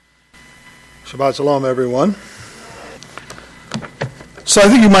Shabbat Shalom, everyone. So I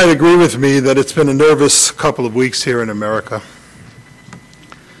think you might agree with me that it's been a nervous couple of weeks here in America.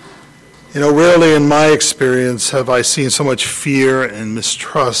 You know, rarely in my experience have I seen so much fear and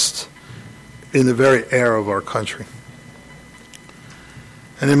mistrust in the very air of our country.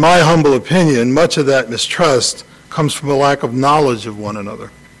 And in my humble opinion, much of that mistrust comes from a lack of knowledge of one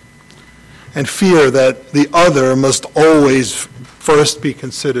another and fear that the other must always first be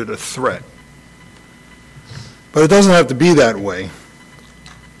considered a threat. But it doesn't have to be that way.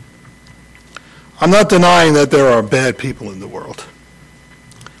 I'm not denying that there are bad people in the world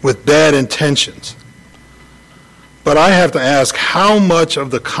with bad intentions. But I have to ask how much of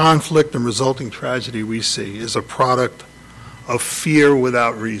the conflict and resulting tragedy we see is a product of fear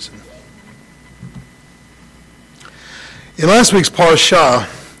without reason. In last week's Parsha,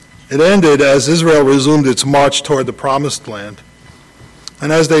 it ended as Israel resumed its march toward the Promised Land.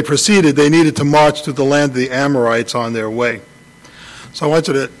 And as they proceeded, they needed to march through the land of the Amorites on their way. So I want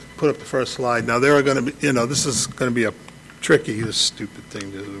you to put up the first slide. Now, there are going to be, this is going to be a tricky, this stupid thing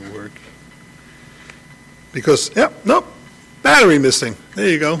doesn't work. Because, battery missing. There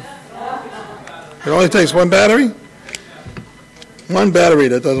you go. It only takes one battery? One battery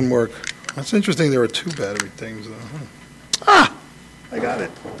that doesn't work. That's interesting, there are two battery things, though. I got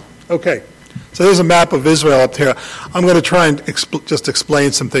it. Okay. So there's a map of Israel up here. I'm going to try and just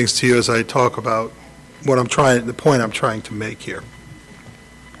explain some things to you as I talk about the point I'm trying to make here.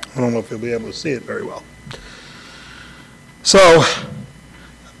 I don't know if you'll be able to see it very well. So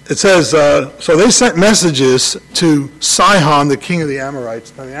it says, so they sent messages to Sihon, the king of the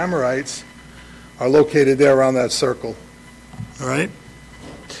Amorites. Now the Amorites are located there around that circle. All right?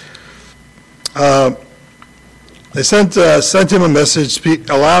 They sent him a message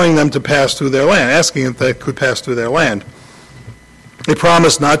allowing them to pass through their land, asking if they could pass through their land. They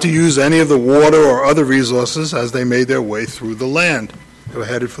promised not to use any of the water or other resources as they made their way through the land. They were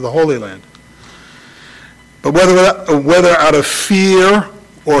headed for the Holy Land. But whether out of fear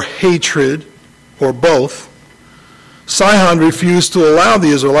or hatred or both, Sihon refused to allow the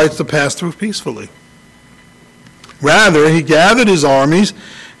Israelites to pass through peacefully. Rather, he gathered his armies,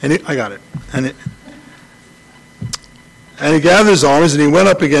 and he gathered his armies and he went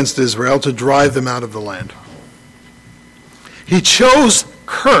up against Israel to drive them out of the land. He chose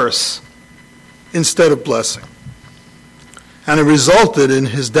curse instead of blessing, and it resulted in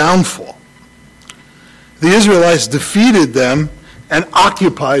his downfall. The Israelites defeated them and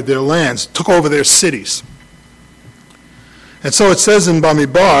occupied their lands, took over their cities. And so it says in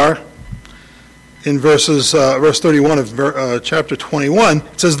Bamidbar, in verse 31 of chapter 21,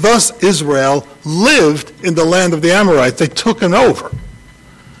 it says, thus Israel lived in the land of the Amorites. They took it over.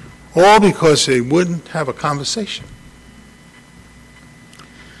 All because they wouldn't have a conversation.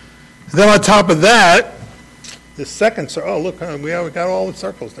 And then on top of that, the second circle, look, we got all the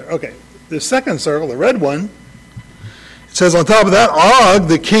circles there. Okay, the second circle, the red one, it says on top of that, Og,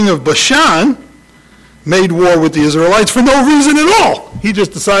 the king of Bashan, made war with the Israelites for no reason at all. He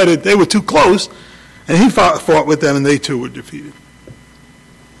just decided they were too close, and he fought with them, and they too were defeated.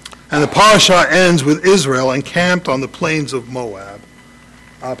 And the parasha ends with Israel encamped on the plains of Moab,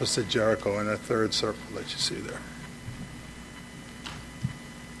 opposite Jericho, in that third circle that you see there.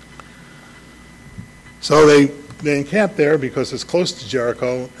 So they encamped there because it's close to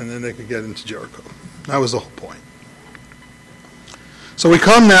Jericho, and then they could get into Jericho. That was the whole point. So we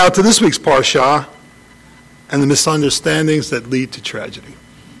come now to this week's parsha and the misunderstandings that lead to tragedy.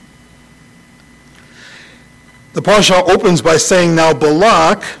 The parsha opens by saying, now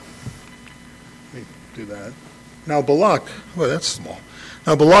Balak, let me do that. Now Balak, that's small.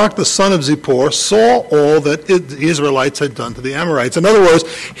 Now Balak, the son of Zippor, saw all that the Israelites had done to the Amorites. In other words,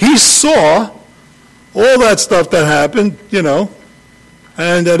 he saw all that stuff that happened,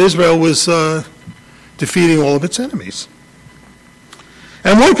 and that Israel was defeating all of its enemies.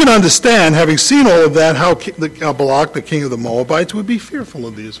 And one can understand, having seen all of that, how Balak, the king of the Moabites, would be fearful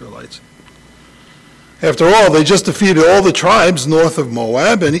of the Israelites. After all, they just defeated all the tribes north of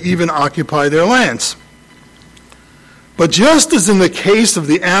Moab and even occupied their lands. But just as in the case of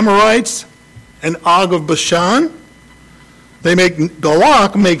the Amorites and Og of Bashan,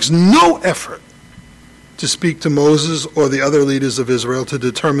 Balak makes no effort to speak to Moses or the other leaders of Israel to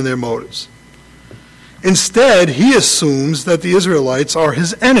determine their motives. Instead, he assumes that the Israelites are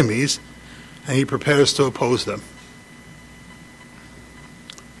his enemies, and he prepares to oppose them.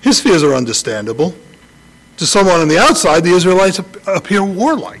 His fears are understandable. To someone on the outside, the Israelites appear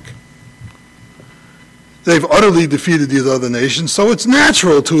warlike. They've utterly defeated these other nations, so it's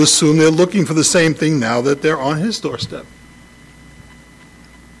natural to assume they're looking for the same thing now that they're on his doorstep.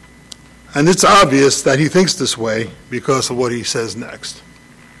 And it's obvious that he thinks this way because of what he says next.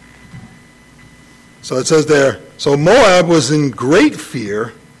 So it says there, so Moab was in great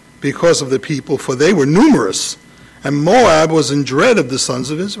fear because of the people, for they were numerous, and Moab was in dread of the sons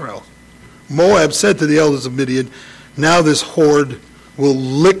of Israel. Moab said to the elders of Midian, now this horde will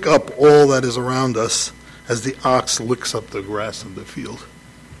lick up all that is around us as the ox licks up the grass of the field.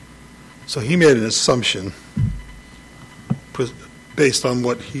 So he made an assumption based on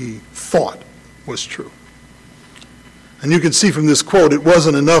what he thought was true. And you can see from this quote, it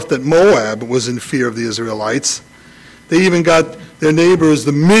wasn't enough that Moab was in fear of the Israelites. They even got their neighbors,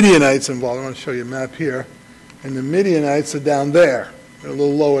 the Midianites, involved. I want to show you a map here. And the Midianites are down there. They're a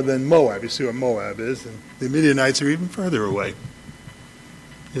little lower than Moab. You see where Moab is. And the Midianites are even further away.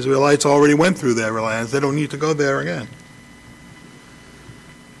 The Israelites already went through their lands. They don't need to go there again.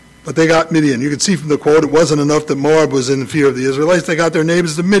 But they got Midian. You can see from the quote, it wasn't enough that Moab was in fear of the Israelites. They got their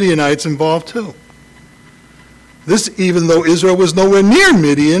neighbors, the Midianites, involved too. This even though Israel was nowhere near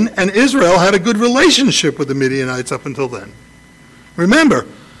Midian, and Israel had a good relationship with the Midianites up until then. Remember,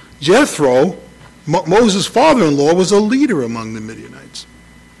 Jethro, Moses' father-in-law, was a leader among the Midianites.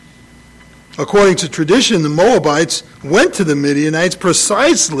 According to tradition, the Moabites went to the Midianites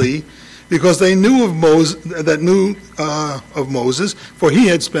precisely because they knew of Moses, for he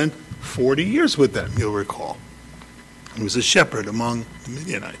had spent 40 years with them, you'll recall. He was a shepherd among the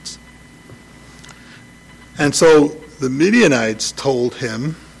Midianites. And so the Midianites told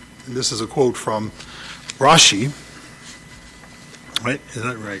him, and this is a quote from Rashi, right? Is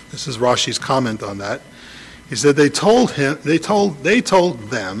that right? This is Rashi's comment on that. He said they told them,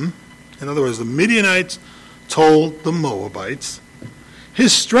 in other words, the Midianites told the Moabites,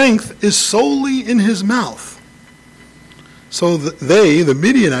 his strength is solely in his mouth. So the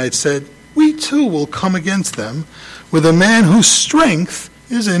Midianites said, we too will come against them with a man whose strength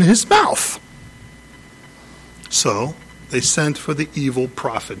is in his mouth. So they sent for the evil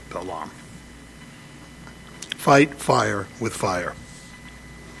prophet Balaam. Fight fire with fire.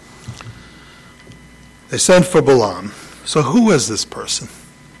 They sent for Balaam. So who is this person,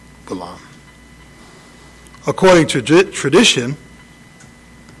 Balaam? According to tradition,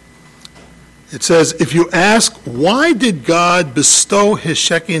 it says, if you ask, why did God bestow his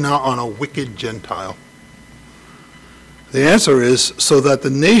Shekinah on a wicked Gentile? The answer is so that the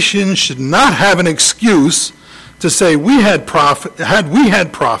nation should not have an excuse to say had we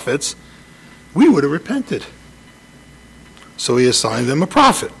had prophets, we would have repented. So he assigned them a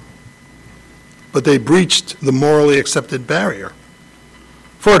prophet. But they breached the morally accepted barrier.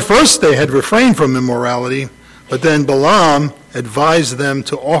 For at first they had refrained from immorality, but then Balaam advised them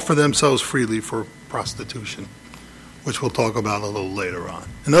to offer themselves freely for prostitution, which we'll talk about a little later on.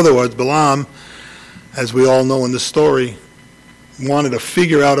 In other words, Balaam, as we all know in the story, wanted to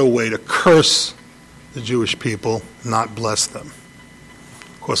figure out a way to curse the Jewish people, not bless them.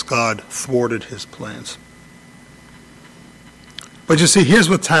 Of course, God thwarted his plans. But you see, here's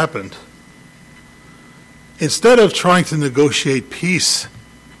what's happened. Instead of trying to negotiate peace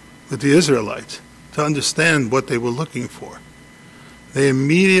with the Israelites, to understand what they were looking for, they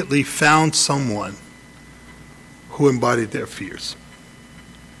immediately found someone who embodied their fears.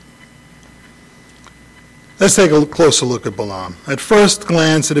 Let's take a closer look at Balaam. At first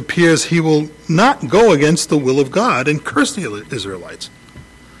glance, it appears he will not go against the will of God and curse the Israelites.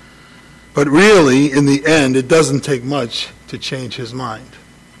 But really, in the end, it doesn't take much to change his mind.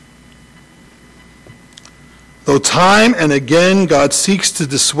 Though time and again God seeks to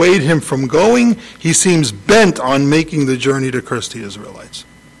dissuade him from going, he seems bent on making the journey to curse the Israelites.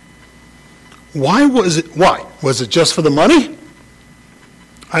 Why? Was it just for the money?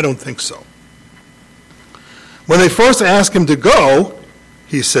 I don't think so. When they first asked him to go,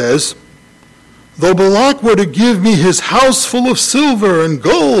 he says, though Balak were to give me his house full of silver and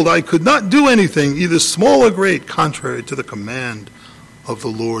gold, I could not do anything, either small or great, contrary to the command of the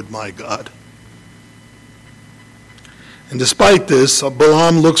Lord my God. And despite this,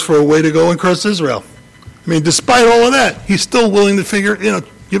 Balaam looks for a way to go and curse Israel. I mean, despite all of that, he's still willing to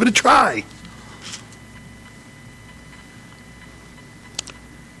give it a try.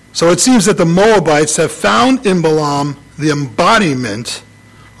 So it seems that the Moabites have found in Balaam the embodiment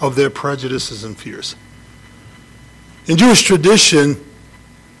of their prejudices and fears. In Jewish tradition,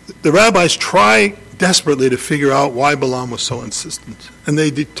 the rabbis try desperately to figure out why Balaam was so insistent. And they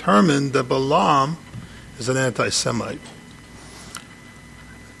determined that Balaam is an anti-Semite.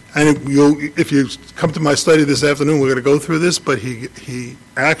 And if you come to my study this afternoon, we're going to go through this, but he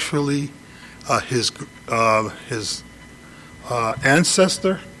actually, his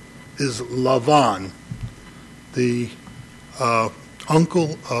ancestor is Lavan, the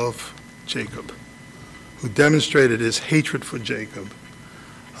uncle of Jacob, who demonstrated his hatred for Jacob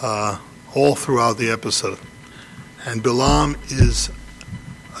all throughout the episode. And Bilam is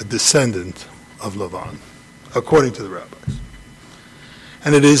a descendant of Lavan, according to the rabbis.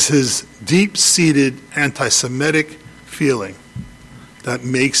 And it is his deep-seated anti-Semitic feeling that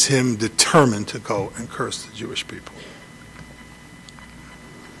makes him determined to go and curse the Jewish people.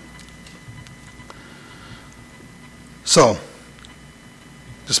 So,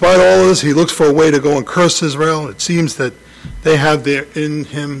 despite all of this, he looks for a way to go and curse Israel. It seems that they have there in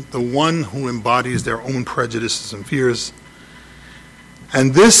him the one who embodies their own prejudices and fears.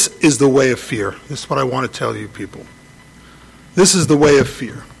 And this is the way of fear. This is what I want to tell you people. This is the way of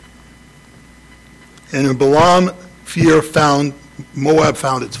fear. And in Balaam, Moab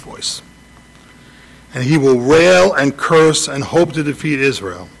found its voice. And he will rail and curse and hope to defeat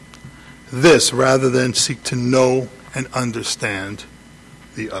Israel. This rather than seek to know and understand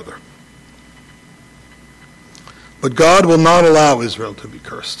the other. But God will not allow Israel to be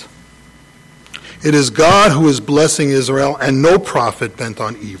cursed. It is God who is blessing Israel, and no prophet bent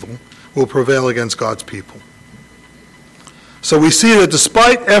on evil will prevail against God's people. So we see that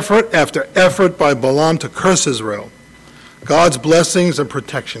despite effort after effort by Balaam to curse Israel, God's blessings and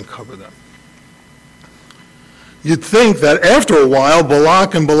protection cover them. You'd think that after a while,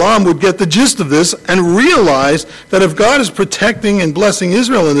 Balak and Balaam would get the gist of this and realize that if God is protecting and blessing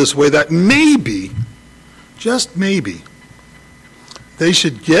Israel in this way, that maybe, just maybe, they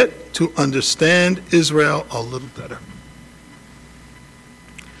should get to understand Israel a little better.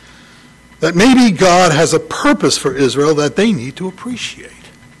 That maybe God has a purpose for Israel that they need to appreciate.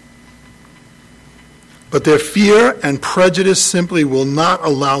 But their fear and prejudice simply will not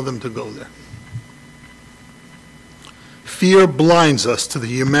allow them to go there. Fear blinds us to the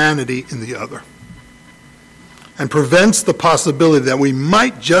humanity in the other and prevents the possibility that we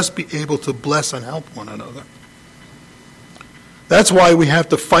might just be able to bless and help one another. That's why we have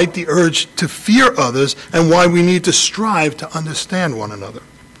to fight the urge to fear others and why we need to strive to understand one another.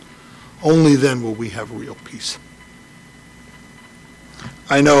 Only then will we have real peace.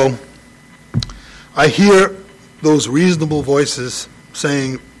 I know, I hear those reasonable voices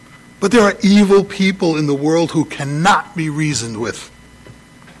saying, but there are evil people in the world who cannot be reasoned with.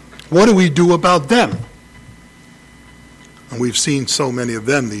 What do we do about them? And we've seen so many of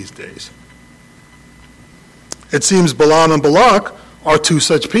them these days. It seems Balaam and Balak are two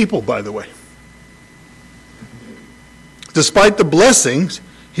such people, by the way. Despite the blessings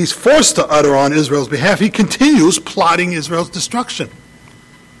he's forced to utter on Israel's behalf, he continues plotting Israel's destruction.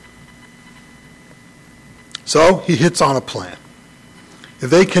 So he hits on a plan. If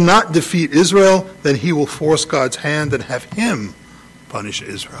they cannot defeat Israel, then he will force God's hand and have him punish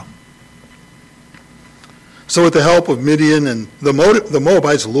Israel. So with the help of Midian and the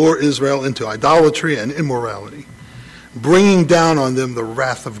Moabites lure Israel into idolatry and immorality, bringing down on them the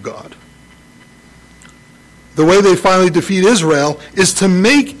wrath of God. The way they finally defeat Israel is to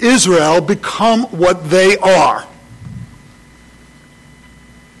make Israel become what they are.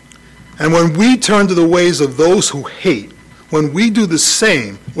 And when we turn to the ways of those who hate, when we do the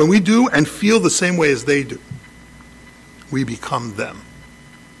same, when we do and feel the same way as they do, we become them.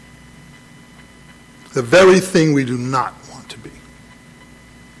 The very thing we do not want to be.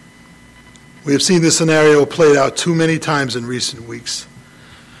 We have seen this scenario played out too many times in recent weeks,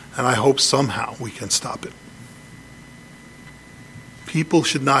 and I hope somehow we can stop it. People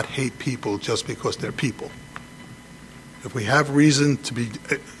should not hate people just because they're people. If we have reason to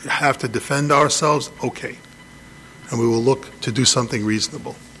have to defend ourselves, okay. And we will look to do something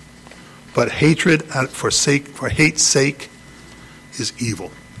reasonable. But hatred for hate's sake is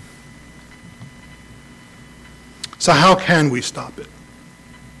evil. So how can we stop it?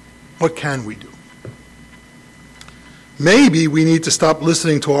 What can we do? Maybe we need to stop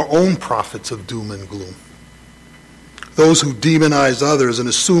listening to our own prophets of doom and gloom. Those who demonize others and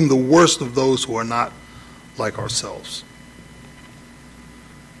assume the worst of those who are not like ourselves.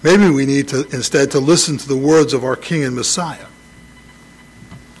 Maybe we need to instead to listen to the words of our King and Messiah,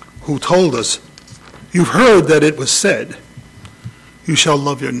 who told us, you've heard that it was said, you shall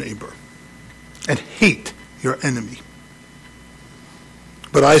love your neighbor and hate your enemy.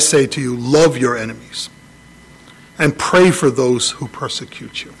 But I say to you, love your enemies and pray for those who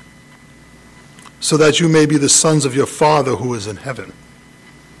persecute you, so that you may be the sons of your Father who is in heaven.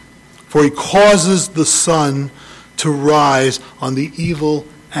 For he causes the sun to rise on the evil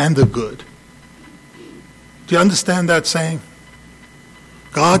and the good. Do you understand that saying?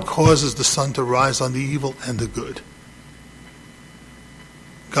 God causes the sun to rise on the evil and the good.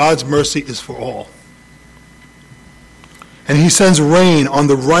 God's mercy is for all. and he sends rain on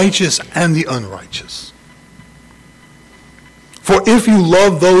the righteous and the unrighteous. For if you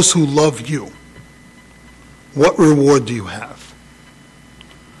love those who love you, what reward do you have?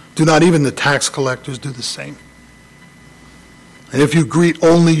 Do not even the tax collectors do the same? And if you greet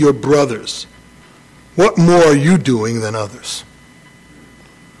only your brothers, what more are you doing than others?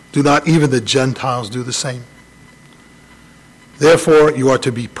 Do not even the Gentiles do the same? Therefore, you are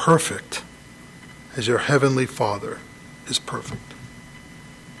to be perfect, as your heavenly Father is perfect.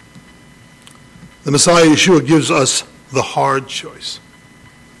 The Messiah Yeshua gives us the hard choice.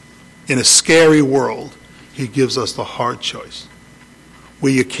 In a scary world, he gives us the hard choice,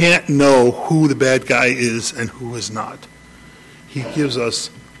 where you can't know who the bad guy is and who is not. He gives us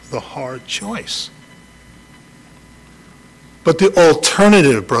the hard choice. But the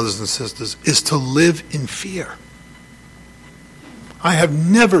alternative, brothers and sisters, is to live in fear. I have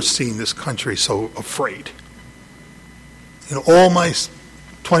never seen this country so afraid in all my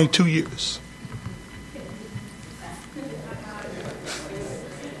 22 years.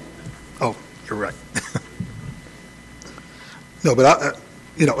 Oh, you're right. No, but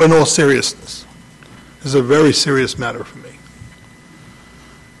in all seriousness, this is a very serious matter for me.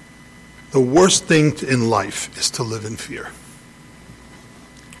 The worst thing in life is to live in fear.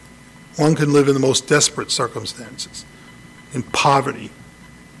 One can live in the most desperate circumstances, in poverty,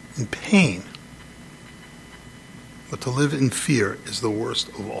 in pain. But to live in fear is the worst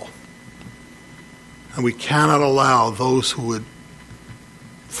of all. And we cannot allow those who would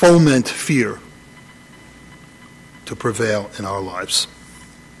foment fear to prevail in our lives.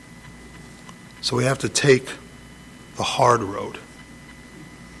 So we have to take the hard road,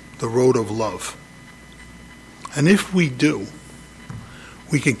 the road of love. And if we do,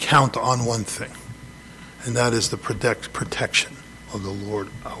 we can count on one thing, and that is the protection of the Lord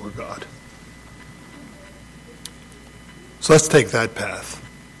our God. So let's take that path.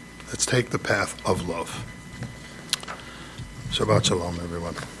 Let's take the path of love. Shabbat Shalom,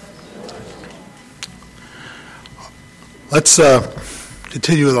 everyone. Let's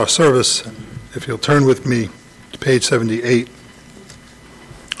continue with our service. If you'll turn with me to page 78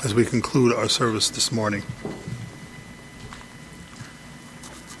 as we conclude our service this morning.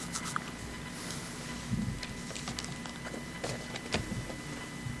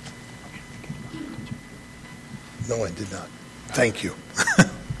 No, I did not. Thank you.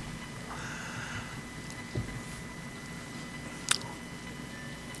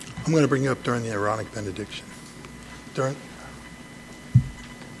 I'm going to bring you up during the Aaronic benediction.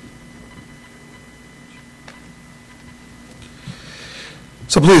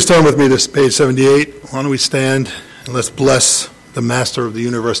 So please turn with me to page 78. Why don't we stand and let's bless the Master of the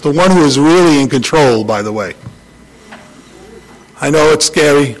universe, the one who is really in control, by the way. I know it's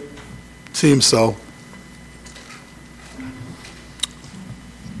scary. It seems so.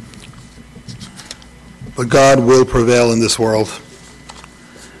 But God will prevail in this world.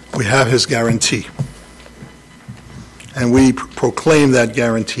 We have his guarantee. And we proclaim that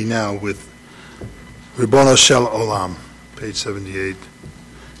guarantee now with Ribono Shel Olam, page 78,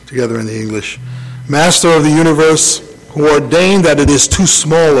 together in the English. Master of the universe, who ordained that it is too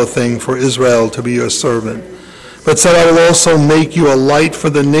small a thing for Israel to be your servant, but said, I will also make you a light for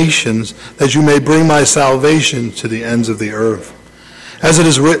the nations, that you may bring my salvation to the ends of the earth. As it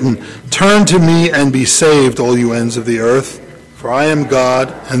is written, turn to me and be saved, all you ends of the earth, for I am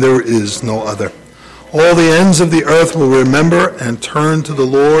God and there is no other. All the ends of the earth will remember and turn to the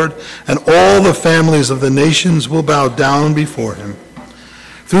Lord, and all the families of the nations will bow down before him.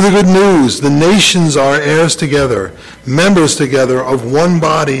 Through the good news, the nations are heirs together, members together of one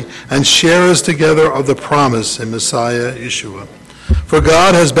body, and sharers together of the promise in Messiah Yeshua. For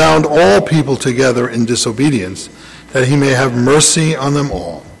God has bound all people together in disobedience, that he may have mercy on them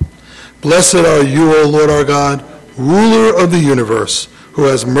all. Blessed are you, O Lord our God, ruler of the universe, who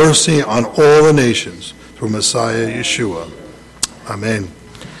has mercy on all the nations, through Messiah Yeshua. Amen.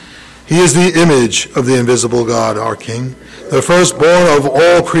 He is the image of the invisible God, our King, the firstborn of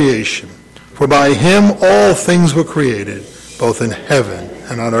all creation. For by him all things were created, both in heaven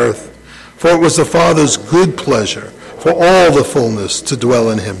and on earth. For it was the Father's good pleasure for all the fullness to dwell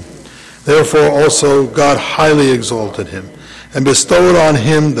in him. Therefore also God highly exalted him, and bestowed on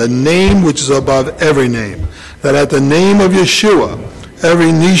him the name which is above every name, that at the name of Yeshua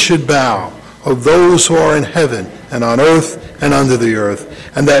every knee should bow, of those who are in heaven and on earth and under the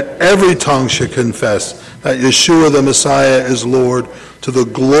earth, and that every tongue should confess that Yeshua the Messiah is Lord, to the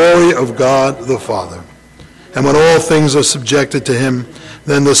glory of God the Father. And when all things are subjected to him,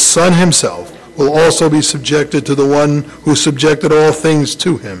 then the Son himself will also be subjected to the one who subjected all things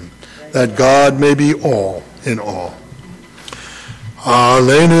to him, that God may be all in all.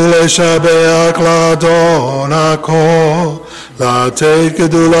 עלינו לשבח לאדון הכל, לתת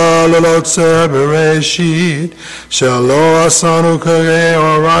גדולה ללוצר בראשית, שלא עשנו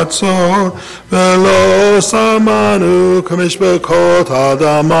כרע רצון, ולא שמנו כמשפחות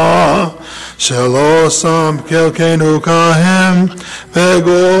האדמה, שלא שם חלקנו כהם,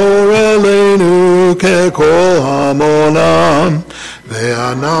 וגורלנו ככל המונם,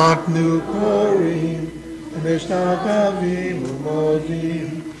 ואנחנו קוראים משתחווים ומודים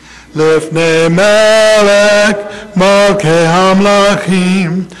לפני מלך מלכי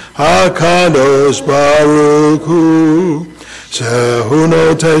המלכים הקדוש ברוך הוא, שהוא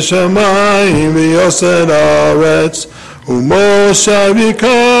נוטה שמיים ויוסד הארץ, ומושב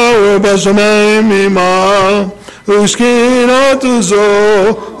יקר בשמיים ממעל, ושכינתו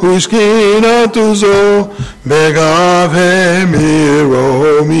זו בגבי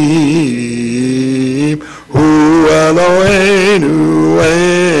מרומים, הוא אלוהינו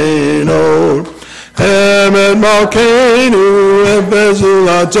אין עוד, אמת מלכנו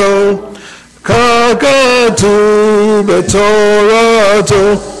וזולתו, ככתוב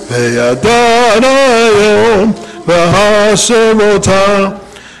בתורתו, וידענו היום והשמותה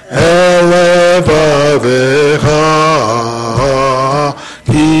אל לבביך,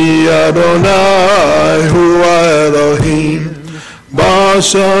 כי אדוני הוא האלוהים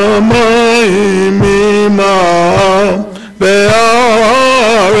בשמיים ממעל,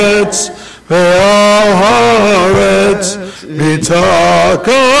 והארץ מתחתינו.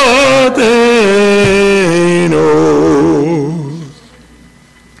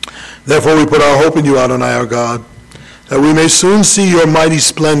 Therefore we put our hope in you, Adonai our God, that we may soon see your mighty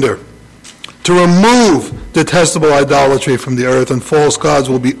splendor. To remove detestable idolatry from the earth, and false gods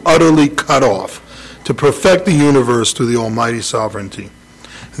will be utterly cut off, to perfect the universe through the almighty sovereignty.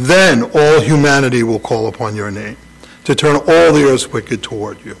 Then all humanity will call upon your name, to turn all the earth's wicked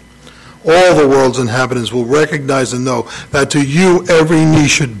toward you. All the world's inhabitants will recognize and know that to you every knee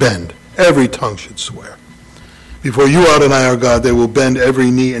should bend, every tongue should swear. Before you, Adonai our God, they will bend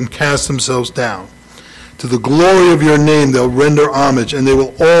every knee and cast themselves down. To the glory of your name they'll render homage, and they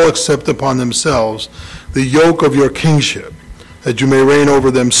will all accept upon themselves the yoke of your kingship, that you may reign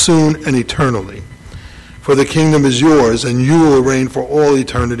over them soon and eternally. For the kingdom is yours, and you will reign for all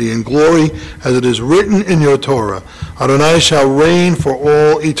eternity in glory, as it is written in your Torah. Adonai shall reign for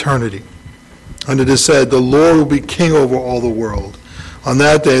all eternity. And it is said, the Lord will be king over all the world. On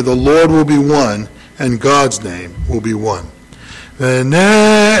that day the Lord will be one, and God's name will be one.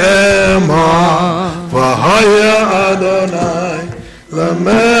 ונאמר והיה אדוני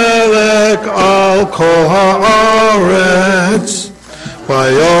למלך על כל הארץ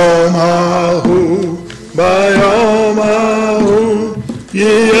ביום ההוא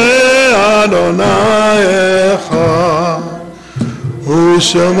יהיה אדוני אחד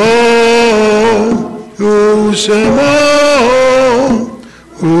ושמו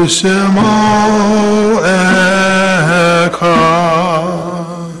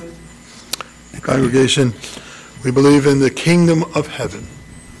echad. Congregation, we believe in the kingdom of heaven.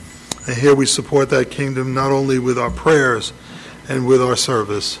 And here we support that kingdom not only with our prayers and with our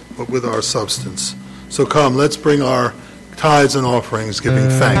service, but with our substance. So come, let's bring our tithes and offerings, giving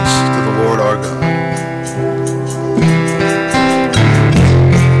thanks to the Lord our God.